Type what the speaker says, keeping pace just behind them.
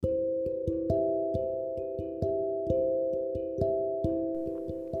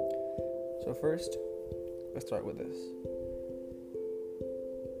So first, let's start with this.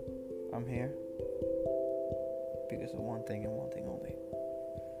 I'm here because of one thing and one thing only.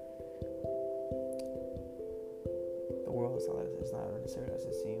 The world is not necessarily as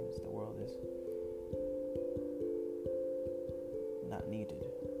it seems. The world is not needed.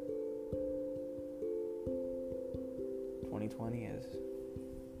 2020 is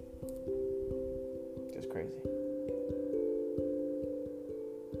just crazy.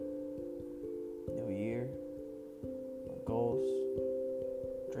 New year, goals,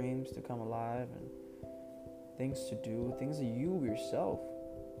 dreams to come alive, and things to do, things that you yourself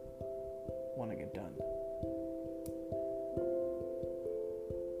want to get done.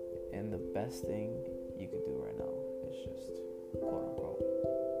 And the best thing you can do right now is just, quote unquote,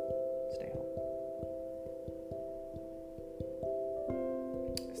 stay home.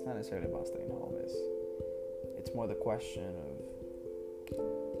 It's not necessarily about staying home. It's more the question of,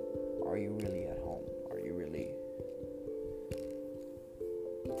 are you really at home? Are you really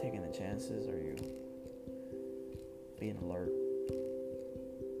taking the chances? Are you being alert?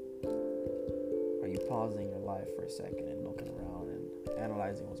 Are you pausing your life for a second and looking around and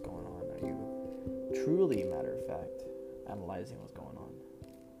analyzing what's going on? Are you truly, matter of fact, analyzing what's going on?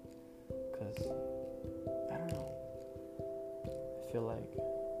 Because, I don't know, I feel like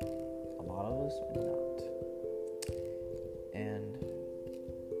a lot of us are not. And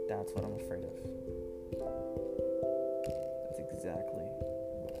that's what I'm afraid of. That's exactly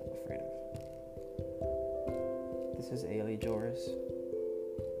what I'm afraid of. This is Ailey Joris.